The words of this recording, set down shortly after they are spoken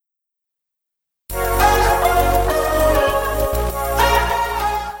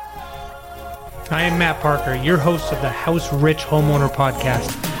I am Matt Parker, your host of the House Rich Homeowner Podcast.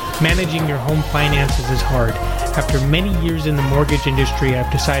 Managing your home finances is hard. After many years in the mortgage industry,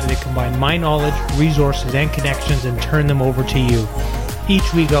 I've decided to combine my knowledge, resources, and connections and turn them over to you.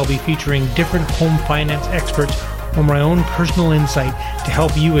 Each week, I'll be featuring different home finance experts or my own personal insight to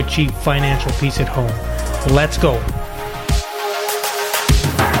help you achieve financial peace at home. Let's go.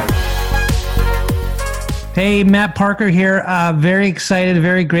 Hey, Matt Parker here. Very excited,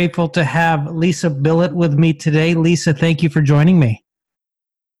 very grateful to have Lisa Billett with me today. Lisa, thank you for joining me.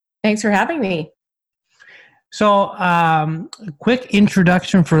 Thanks for having me. So, quick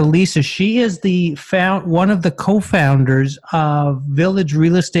introduction for Lisa. She is one of the co-founders of Village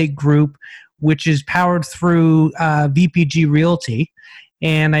Real Estate Group, which is powered through VPG Realty.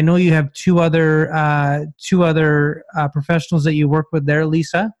 And I know you have two other professionals that you work with there,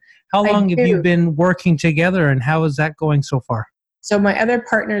 Lisa. How long have you been working together, and how is that going so far? So my other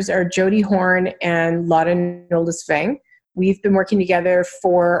partners are Jody Horn and Lotta Noldus Vang. We've been working together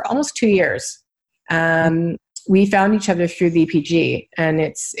for almost 2 years. We found each other through VPG, and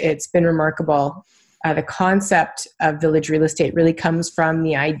it's been remarkable. The concept of Village Real Estate really comes from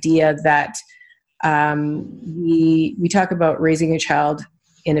the idea that we talk about raising a child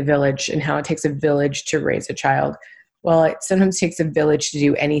in a village and how it takes a village to raise a child. Well, it sometimes takes a village to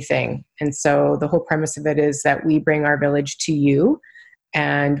do anything. And so the whole premise of it is that we bring our village to you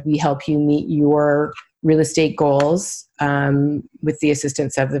and we help you meet your real estate goals with the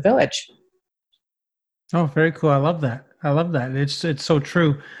assistance of the village. Oh, very cool. I love that. It's so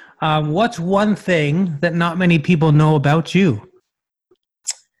true. What's one thing that not many people know about you?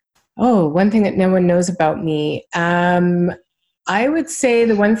 Oh, one thing that no one knows about me. I would say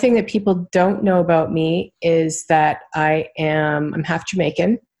the one thing that people don't know about me is that I'm half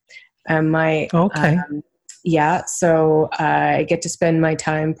Jamaican. So I get to spend my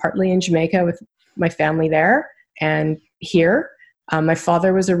time partly in Jamaica with my family there and here. My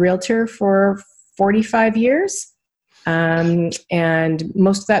father was a realtor for 45 years, and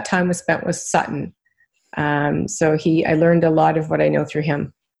most of that time was spent with Sutton. I learned a lot of what I know through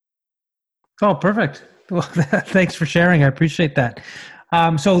him. Oh, perfect. Well, thanks for sharing. I appreciate that.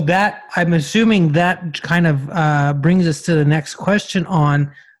 So that, I'm assuming that kind of brings us to the next question on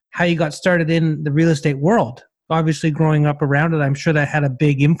how you got started in the real estate world. Obviously, growing up around it, I'm sure that had a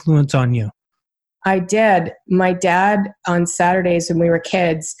big influence on you. I did. My dad, on Saturdays when we were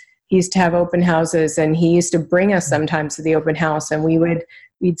kids, he used to have open houses, and he used to bring us sometimes to the open house, and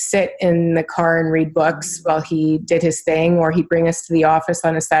we'd sit in the car and read books while he did his thing, or he'd bring us to the office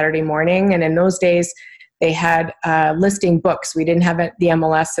on a Saturday morning. And in those days, they had listing books. We didn't have the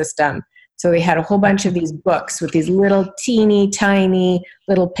MLS system. So they had a whole bunch of these books with these little teeny tiny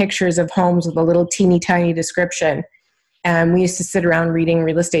little pictures of homes with a little teeny tiny description. And we used to sit around reading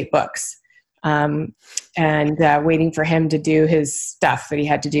real estate books and waiting for him to do his stuff that he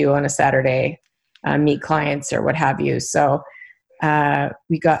had to do on a Saturday, meet clients or what have you. So I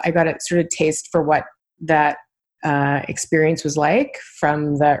got a sort of taste for what that experience was like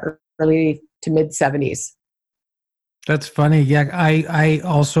from the early to mid 70s. That's funny. Yeah, I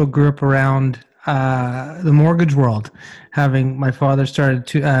also grew up around the mortgage world, having my father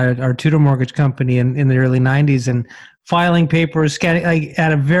started our Tudor mortgage company in the early 90s and filing papers, scanning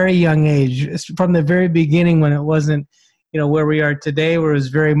at a very young age, from the very beginning when it wasn't, where we are today, where it was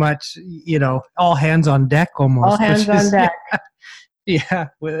very much, all hands on deck almost. All hands on deck. Yeah,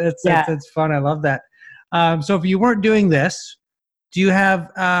 that's fun. I love that. So if you weren't doing this, do you have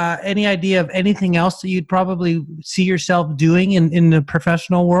any idea of anything else that you'd probably see yourself doing in the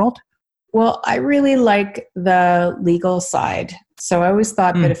professional world? Well, I really like the legal side. So I always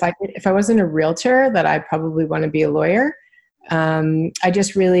thought that if I wasn't a realtor, that I'd probably want to be a lawyer. I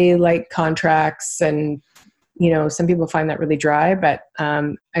just really like contracts, and some people find that really dry. But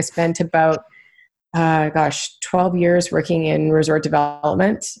I spent about 12 years working in resort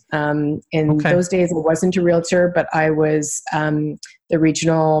development. Those days, I wasn't a realtor, but I was the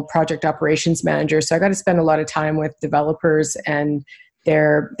regional project operations manager. So I got to spend a lot of time with developers and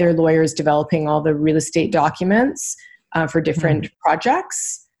their lawyers developing all the real estate documents for different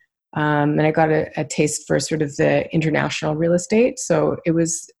projects. And I got a taste for sort of the international real estate. So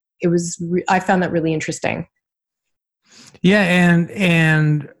I found that really interesting. Yeah,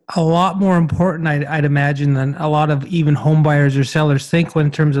 and a lot more important, I'd imagine, than a lot of even home buyers or sellers think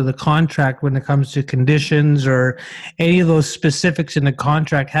in terms of the contract when it comes to conditions or any of those specifics in the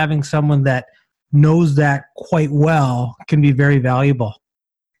contract. Having someone that knows that quite well can be very valuable.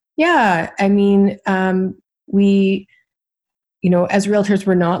 Yeah, I mean, we, as realtors,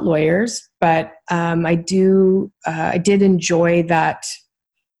 we're not lawyers, but I did enjoy that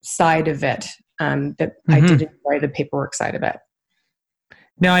side of it. that I did enjoy the paperwork side of it.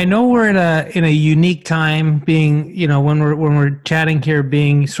 Now I know we're in a unique time, being when we're chatting here,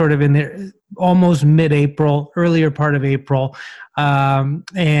 being sort of in the almost mid-April, earlier part of April,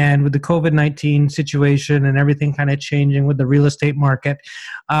 and with the COVID-19 situation and everything kind of changing with the real estate market.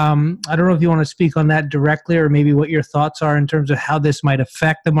 I don't know if you want to speak on that directly, or maybe what your thoughts are in terms of how this might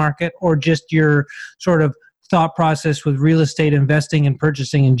affect the market, or just your sort of thought process with real estate investing and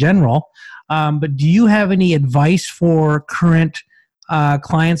purchasing in general. But do you have any advice for current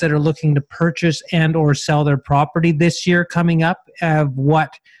clients that are looking to purchase and or sell their property this year coming up, of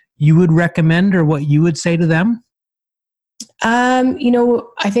what you would recommend or what you would say to them?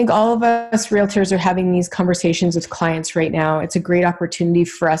 I think all of us realtors are having these conversations with clients right now. It's a great opportunity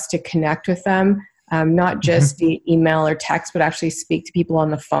for us to connect with them, not just via email or text, but actually speak to people on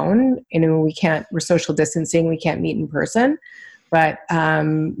the phone. We're social distancing, we can't meet in person, but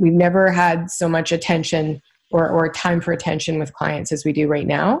we've never had so much attention or time for attention with clients as we do right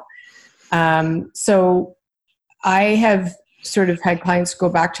now. So I have sort of had clients go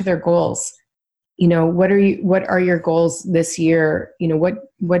back to their goals. What are your goals this year? What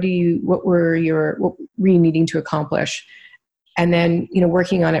were you needing to accomplish? And then,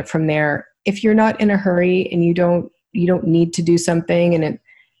 working on it from there. If you're not in a hurry and you don't need to do something, and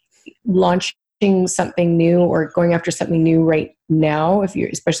launching something new or going after something new right now,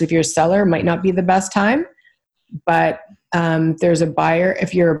 especially if you're a seller, might not be the best time. But there's a buyer.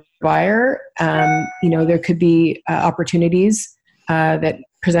 If you're a buyer, there could be opportunities that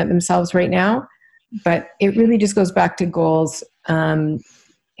present themselves right now. But it really just goes back to goals, and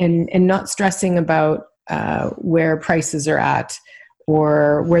not stressing about where prices are at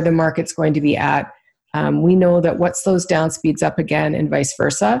or where the market's going to be at. We know that what slows down speeds up again, and vice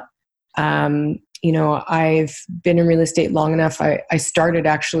versa. I've been in real estate long enough. I started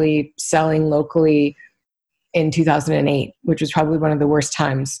actually selling locally in 2008, which was probably one of the worst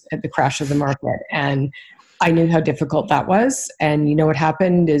times at the crash of the market. And I knew how difficult that was. And what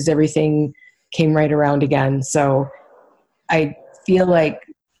happened is everything came right around again. So I feel like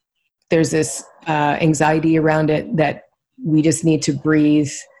there's this anxiety around it that we just need to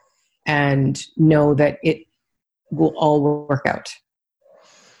breathe and know that it will all work out.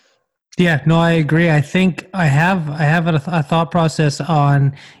 Yeah, no, I agree. I think I have a thought process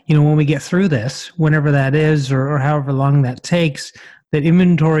on, when we get through this, whenever that is, or however long that takes, that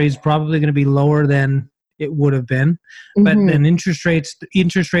inventory is probably going to be lower than it would have been. But then interest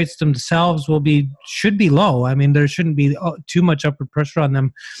rates themselves should be low. I mean, there shouldn't be too much upward pressure on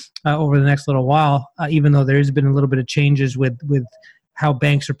them over the next little while, even though there's been a little bit of changes with how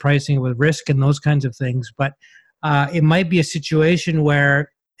banks are pricing it with risk and those kinds of things. But it might be a situation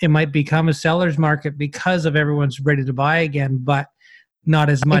where it might become a seller's market because of everyone's ready to buy again, but not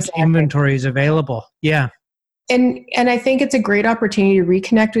as much inventory is available. Yeah. And I think it's a great opportunity to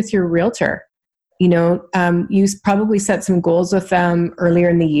reconnect with your realtor. You probably set some goals with them earlier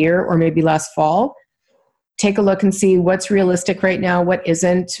in the year or maybe last fall. Take a look and see what's realistic right now, what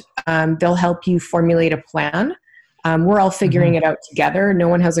isn't. They'll help you formulate a plan. We're all figuring it out together. No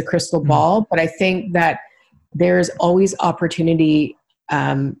one has a crystal ball, but I think that there's always opportunity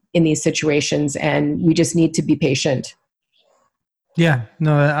in these situations, and we just need to be patient. Yeah,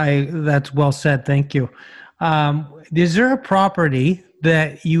 no, that's well said. Thank you. Is there a property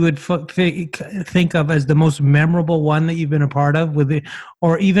that you would think of as the most memorable one that you've been a part of,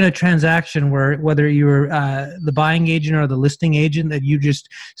 or even a transaction where, whether you were the buying agent or the listing agent, that you just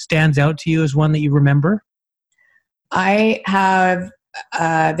stands out to you as one that you remember? I have.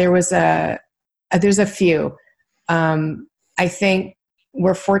 There's a few. I think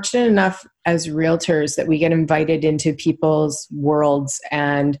we're fortunate enough as realtors that we get invited into people's worlds,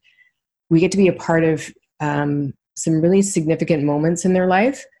 and we get to be a part of some really significant moments in their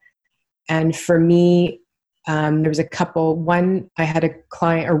life. And for me, there was a couple. One, we had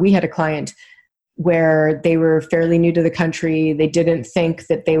a client where they were fairly new to the country. They didn't think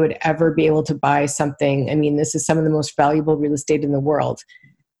that they would ever be able to buy something. I mean, this is some of the most valuable real estate in the world.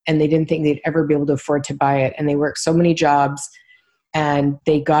 And they didn't think they'd ever be able to afford to buy it. And they worked so many jobs, and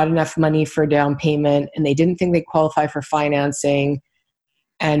they got enough money for a down payment, and they didn't think they'd qualify for financing.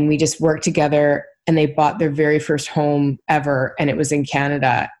 And we just worked together, and they bought their very first home ever. And it was in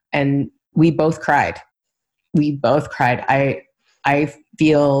Canada. And we both cried. I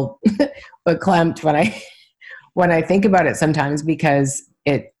feel clamped when I think about it sometimes, because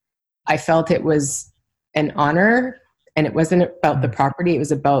I felt it was an honor, and it wasn't about the property. It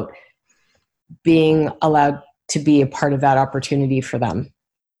was about being allowed to be a part of that opportunity for them.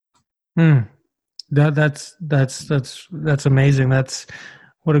 That's amazing. That's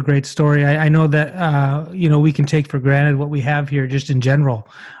What a great story. I know that, we can take for granted what we have here just in general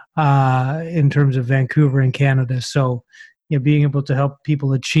in terms of Vancouver and Canada. So, being able to help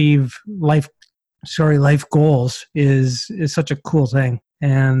people achieve life goals is such a cool thing.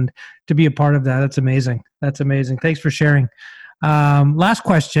 And to be a part of that, that's amazing. That's amazing. Thanks for sharing. Last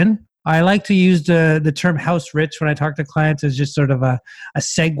question. I like to use the term house rich when I talk to clients as just sort of a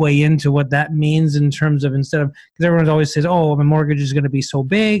segue into what that means in terms of because everyone always says, oh, my mortgage is going to be so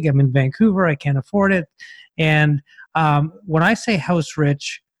big. I'm in Vancouver. I can't afford it. And when I say house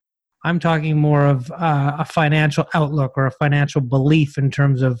rich, I'm talking more of a financial outlook or a financial belief in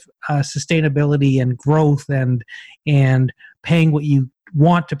terms of sustainability and growth and paying what you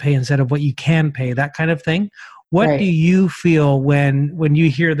want to pay instead of what you can pay, that kind of thing. What do you feel when you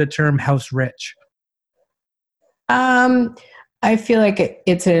hear the term house rich? I feel like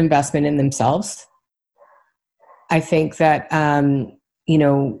it's an investment in themselves. I think that, I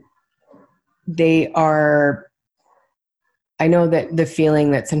know that the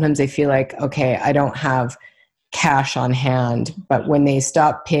feeling that sometimes they feel like, okay, I don't have cash on hand, but when they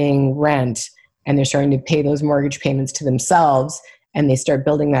stop paying rent and they're starting to pay those mortgage payments to themselves and they start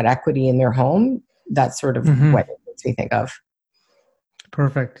building that equity in their home, that's sort of what it makes me think of.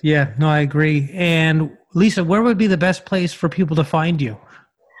 Perfect. Yeah, no, I agree. And Lisa, where would be the best place for people to find you?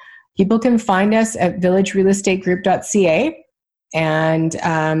 People can find us at villagerealestategroup.ca. And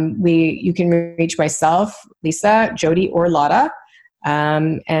you can reach myself, Lisa, Jody, or Lotta.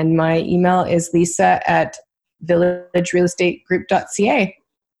 And my email is lisa@villagerealestategroup.ca.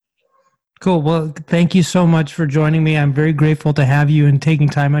 Cool. Well, thank you so much for joining me. I'm very grateful to have you and taking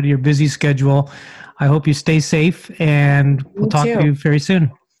time out of your busy schedule. I hope you stay safe, and we'll talk to you very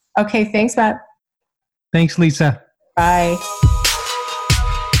soon. Okay. Thanks, Matt. Thanks, Lisa. Bye.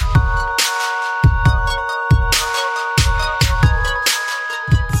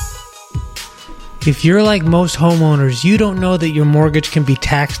 If you're like most homeowners, you don't know that your mortgage can be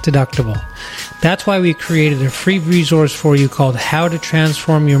tax deductible. That's why we created a free resource for you called How to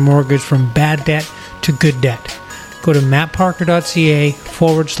Transform Your Mortgage from Bad Debt to Good Debt. Go to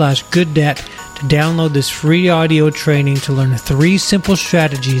mattparker.ca/good debt to download this free audio training to learn 3 simple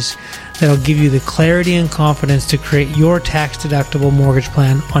strategies that'll give you the clarity and confidence to create your tax deductible mortgage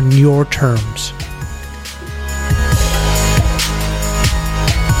plan on your terms.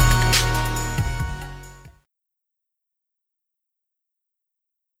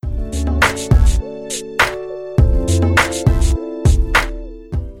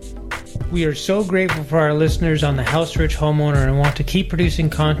 We are so grateful for our listeners on the House Rich Homeowner and want to keep producing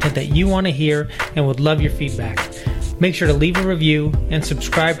content that you want to hear and would love your feedback. Make sure to leave a review and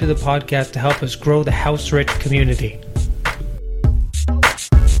subscribe to the podcast to help us grow the House Rich community.